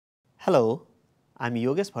Hello, I'm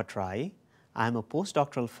Yogesh Bhattarai. I'm a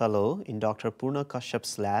postdoctoral fellow in Dr. Purna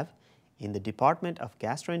Kashyap's lab in the Department of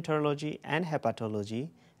Gastroenterology and Hepatology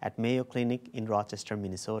at Mayo Clinic in Rochester,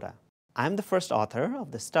 Minnesota. I'm the first author of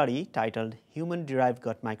the study titled Human-Derived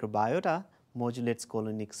Gut Microbiota Modulates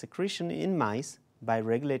Colonic Secretion in Mice by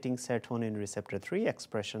Regulating Serotonin Receptor 3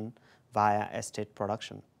 Expression via estate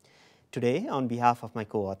production. Today, on behalf of my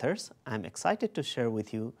co-authors, I'm excited to share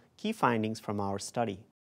with you key findings from our study.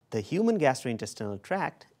 The human gastrointestinal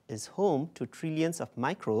tract is home to trillions of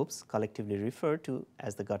microbes collectively referred to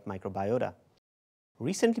as the gut microbiota.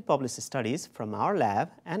 Recently published studies from our lab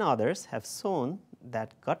and others have shown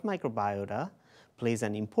that gut microbiota plays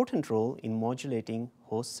an important role in modulating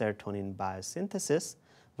host serotonin biosynthesis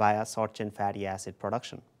via short-chain fatty acid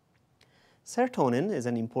production. Serotonin is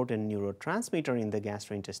an important neurotransmitter in the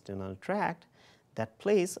gastrointestinal tract that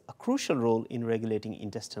plays a crucial role in regulating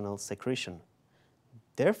intestinal secretion.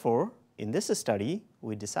 Therefore, in this study,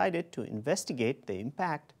 we decided to investigate the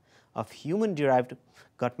impact of human-derived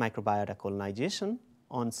gut microbiota colonization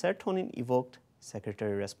on serotonin-evoked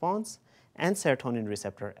secretory response and serotonin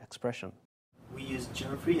receptor expression. We used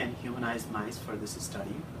germ-free and humanized mice for this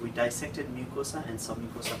study. We dissected mucosa and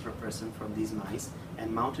submucosa per person from these mice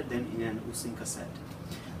and mounted them in an oozing cassette.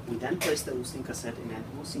 We then placed the oozing cassette in an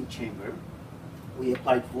oozing chamber. We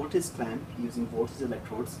applied voltage clamp using voltage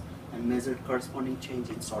electrodes and measured corresponding change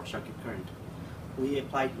in short-circuit current. We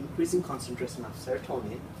applied increasing concentration of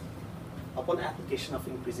serotonin. Upon application of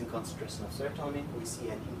increasing concentration of serotonin, we see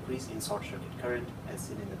an increase in short-circuit current as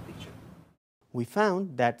seen in the picture. We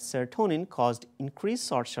found that serotonin caused increased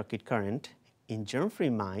short-circuit current in germ-free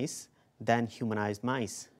mice than humanized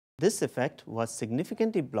mice. This effect was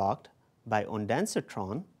significantly blocked by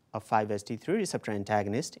ondansetron, a 5-HT3 receptor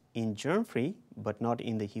antagonist, in germ-free but not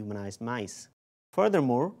in the humanized mice.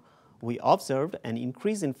 Furthermore, we observed an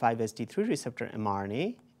increase in 5-HT3 receptor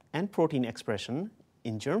mRNA and protein expression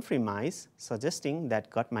in germ-free mice, suggesting that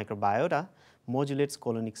gut microbiota modulates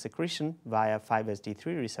colonic secretion via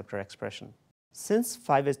 5-HT3 receptor expression. Since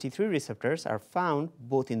 5-HT3 receptors are found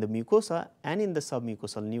both in the mucosa and in the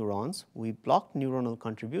submucosal neurons, we blocked neuronal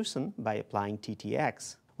contribution by applying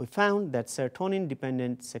TTX. We found that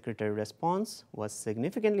serotonin-dependent secretory response was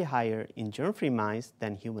significantly higher in germ-free mice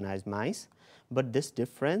than humanized mice, but this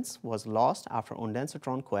difference was lost after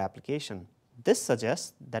ondansetron co-application. This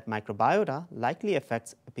suggests that microbiota likely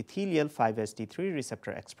affects epithelial 5-HT3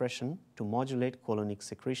 receptor expression to modulate colonic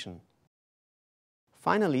secretion.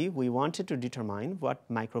 Finally, we wanted to determine what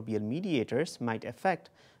microbial mediators might affect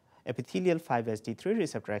epithelial 5-HT3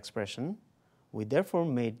 receptor expression. We therefore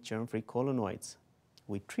made germ-free collonoids.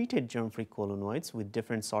 We treated germ-free collonoids with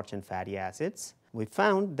different short-chain fatty acids. We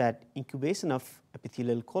found that incubation of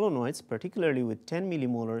epithelial collonoids, particularly with 10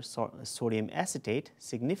 millimolar sodium acetate,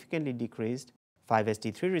 significantly decreased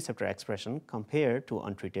 5-HT3 receptor expression compared to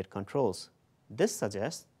untreated controls. This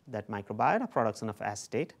suggests that microbiota production of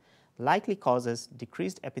acetate likely causes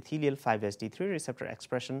decreased epithelial 5-HT3 receptor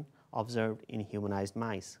expression observed in humanized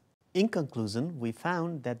mice. In conclusion, we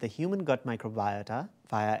found that the human gut microbiota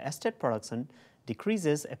via estate production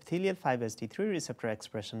decreases epithelial 5-HT3 receptor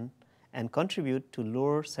expression and contribute to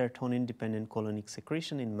lower serotonin-dependent colonic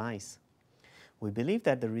secretion in mice. We believe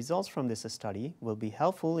that the results from this study will be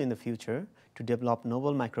helpful in the future to develop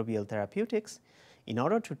novel microbial therapeutics in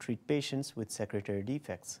order to treat patients with secretory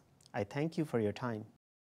defects. I thank you for your time.